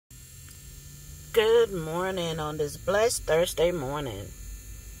Good morning on this blessed Thursday morning.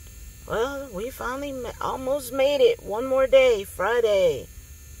 Well, we finally almost made it. One more day, Friday.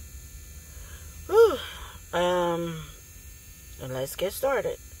 Whew. And let's get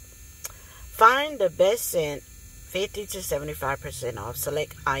started. Find the best scent, 50 to 75% off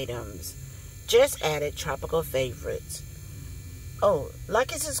select items. Just added tropical favorites. Oh,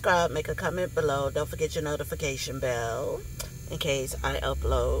 like and subscribe, make a comment below. Don't forget your notification bell in case I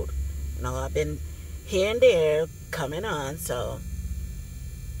upload. You know, I've been here and there coming on, so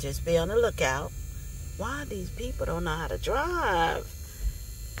just be on the lookout. Why these people don't know how to drive?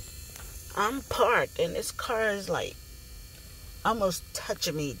 I'm parked and this car is like almost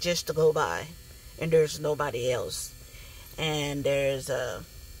touching me just to go by, and there's nobody else. And there's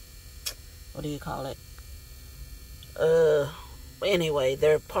what do you call it? Anyway,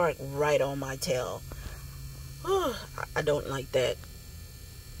 they're parked right on my tail. I don't like that.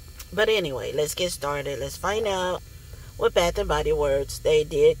 But anyway, let's get started. Let's find out what Bath & Body Works. They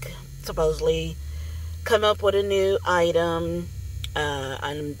did supposedly come up with a new item.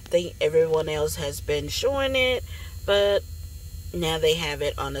 I think everyone else has been showing it, but now they have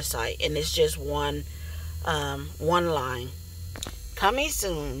it on the site, and it's just one line. Coming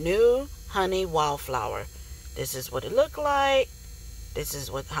soon, new honey wildflower. This is what it looked like. This is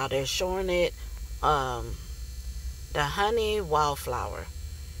how they're showing it. The honey wildflower.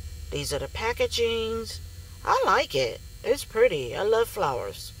 These are the packagings. I like it. It's pretty. I love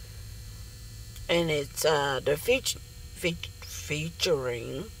flowers. And it's they're featuring.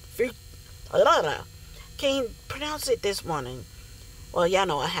 Can't pronounce it this morning. Well, y'all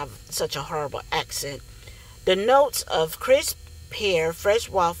know I have such a horrible accent. The notes of crisp pear, fresh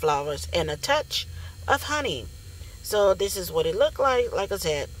wildflowers, and a touch of honey. So this is what it looked like I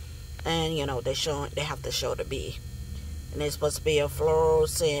said. And you know, they have to show the bee. And it's supposed to be a floral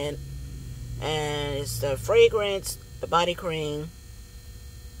scent. And it's the fragrance, the body cream,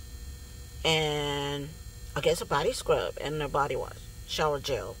 and I guess a body scrub and a body wash, shower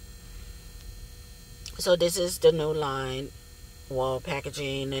gel. So this is the new line. Wall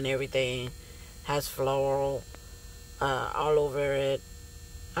packaging and everything has floral all over it.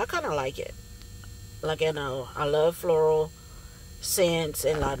 I kind of like it. Like, you know, I love floral scents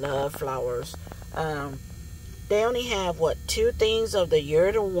and I love flowers. They only have, 2 things of the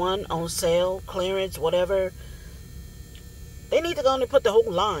year to one on sale, clearance, whatever. They need to go and put the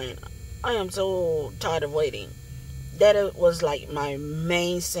whole line. I am so tired of waiting. That was like my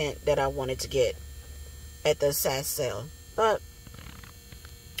main scent that I wanted to get at the SAS sale. And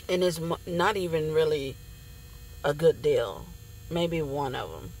it's not even really a good deal. Maybe one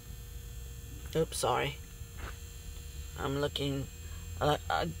of them. Oops, sorry. I'm looking. I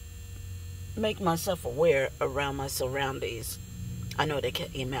make myself aware around my surroundings. I know they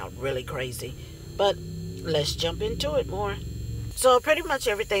came out really crazy, but let's jump into it more. So pretty much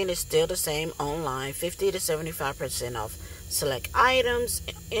everything is still the same online, 50 to 75% off select items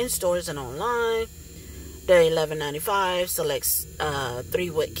in stores and online. The $11.95 selects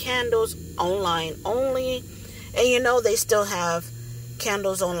 3-wick candles online only, and you know they still have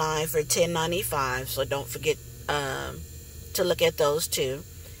candles online for $10.95, so don't forget to look at those too.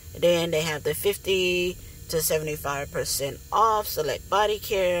 Then they have the 50 to 75% off select body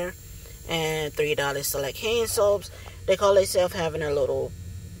care and $3 select hand soaps. They call themselves having a little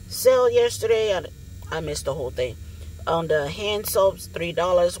sale yesterday. I missed the whole thing. On the hand soaps,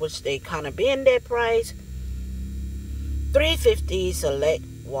 $3, which they kind of been that price. $3.50 select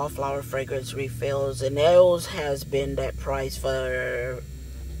wallflower fragrance refills, and those has been that price for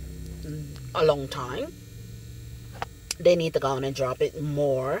a long time. They need to go on and drop it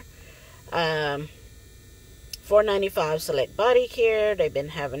more. $4.95 select body care. They've been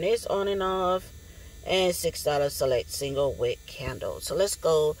having this on and off. And $6 select single wick candles. So let's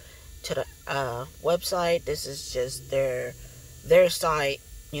go to the website. This is just their site,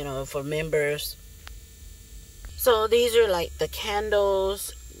 you know, for members. So these are like the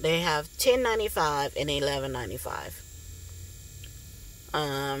candles. They have $10.95 and $11.95.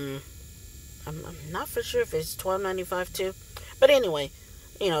 I'm not for sure if it's $12.95 too. But anyway,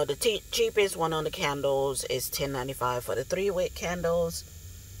 you know, the cheapest one on the candles is $10.95 for the 3-wick candles.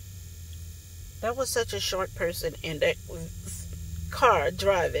 That was such a short person in that car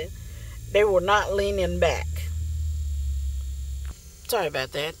driving. They were not leaning back. Sorry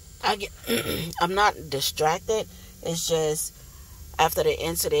about that. I'm not distracted. It's just after the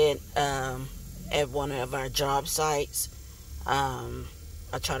incident at one of our job sites, I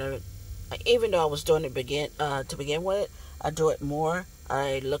try to, even though I was doing it to begin with, I do it more.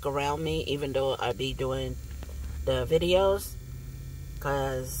 I look around me, even though I be doing the videos,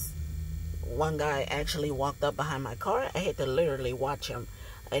 because one guy actually walked up behind my car. I had to literally watch him.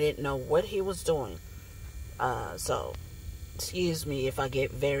 I didn't know what he was doing. So, excuse me if I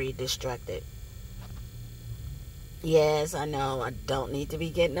get very distracted. Yes, I know I don't need to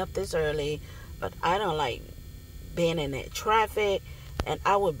be getting up this early, but I don't like being in that traffic, and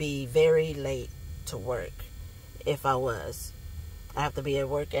I would be very late to work if I was. I have to be at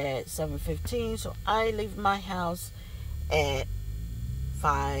work at 7:15, so I leave my house at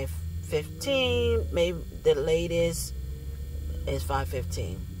 5:15. Maybe the latest is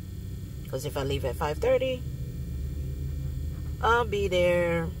 5:15. Because if I leave at 5:30, I'll be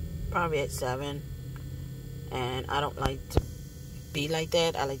there probably at 7. And I don't like to be like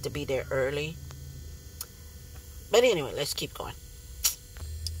that. I like to be there early. But anyway, let's keep going.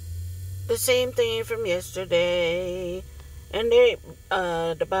 The same thing from yesterday. And they,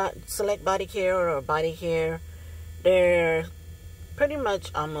 Select Body Care or Body Care, they're pretty much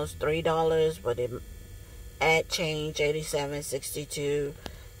almost $3, but it add change, 87.62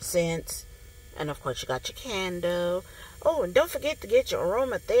 cents. And of course, you got your candle. Oh, and don't forget to get your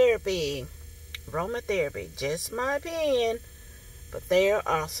aromatherapy. Aromatherapy, just my opinion, but they're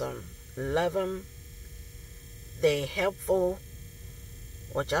awesome. Love them. They helpful.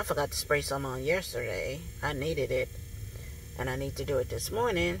 Which I forgot to spray some on yesterday. I needed it, and I need to do it this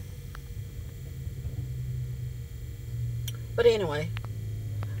morning. But anyway,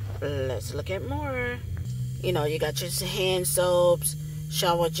 let's look at more. You know, you got your hand soaps,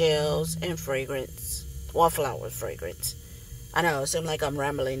 shower gels, and fragrance. Wallflower fragrance. I know, it seems like I'm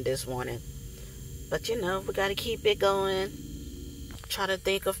rambling this morning. But, you know, we got to keep it going. Try to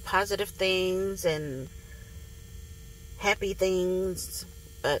think of positive things and happy things.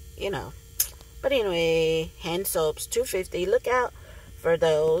 But, you know. But anyway, hand soaps, $2.50. Look out for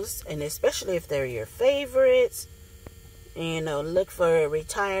those. And especially if they're your favorites. You know, look for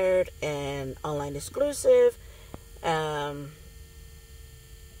retired and online exclusive. Because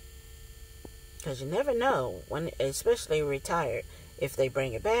you never know, when, especially retired, if they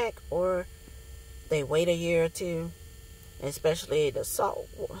bring it back or they wait a year or two. Especially the salt,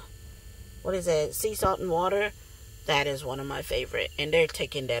 what is that, sea salt and water. That is one of my favorite, and they're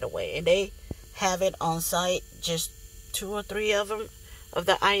taking that away, and they have it on site, just 2 or 3 of them, of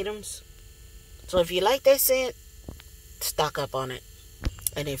the items. So if you like that scent, stock up on it.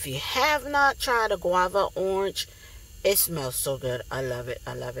 And if you have not tried a guava orange, it smells so good. I love it.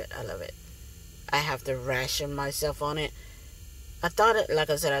 I love it. I love it. I have to ration myself on it. I thought it,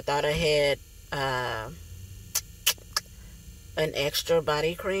 like I said, I thought I had an extra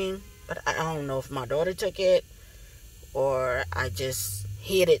body cream, but I don't know if my daughter took it or I just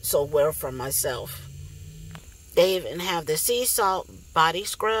hid it so well from myself. They even have the sea salt body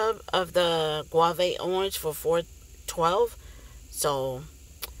scrub of the guava orange for $4.12. So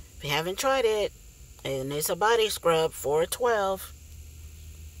if you haven't tried it, and it's a body scrub, $4.12.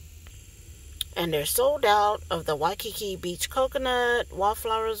 And they're sold out of the Waikiki Beach Coconut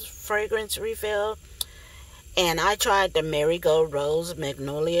Wallflowers Fragrance Refill. And I tried the Marigold Rose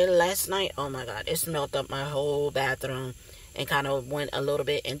Magnolia last night. Oh my God, it smelled up my whole bathroom and kind of went a little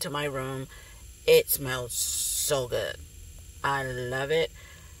bit into my room. It smells so good. I love it.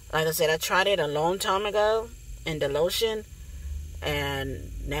 Like I said, I tried it a long time ago in the lotion.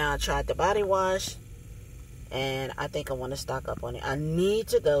 And now I tried the body wash. And I think I want to stock up on it. I need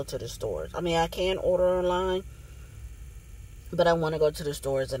to go to the stores. I mean, I can order online, but I want to go to the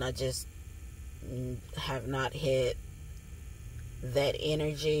stores, and I just have not had that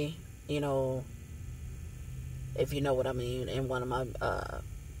energy, you know, if you know what I mean. In one of my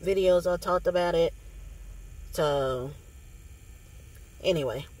videos, I talked about it. So,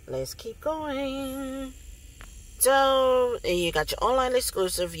 anyway, let's keep going. So, you got your online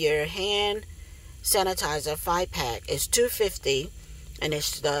exclusive, your hand sanitizer 5-pack is $2.50, and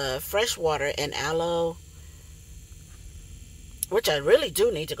it's the fresh water and aloe, which I really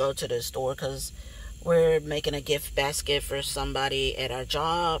do need to go to the store because we're making a gift basket for somebody at our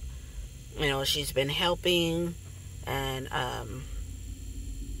job. You know, she's been helping, and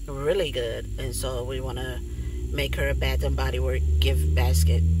really good, and so we want to make her a Bath and Body Works gift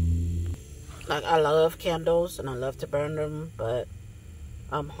basket. Like, I love candles and I love to burn them, but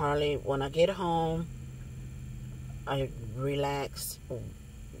hardly, when I get home, I relax,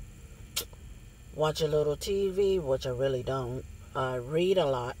 watch a little TV, which I really don't. Read a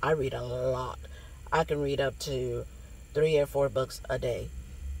lot. I read a lot. I can read up to 3 or 4 books a day,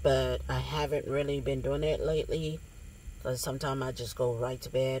 but I haven't really been doing it lately because sometimes I just go right to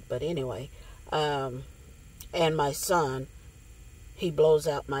bed. But anyway, and my son, he blows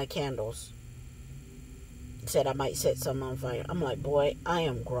out my candles. Said I might set some on fire. I'm like, boy, I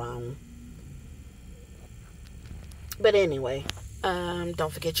am grown. But anyway,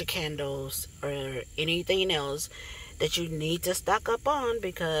 don't forget your candles or anything else that you need to stock up on,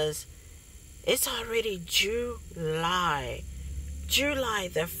 because it's already July. July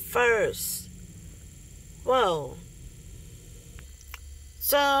the 1st. Whoa.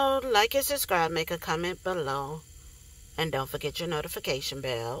 So, like and subscribe, make a comment below, and don't forget your notification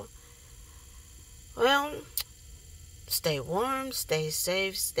bell. Well, stay warm, stay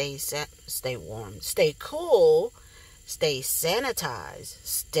safe, stay warm, stay cool, stay sanitized,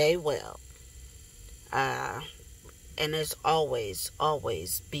 stay well. And as always,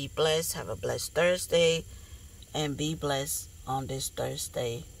 be blessed. Have a blessed Thursday, and be blessed on this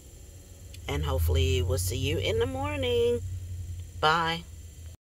Thursday. And hopefully we'll see you in the morning. Bye.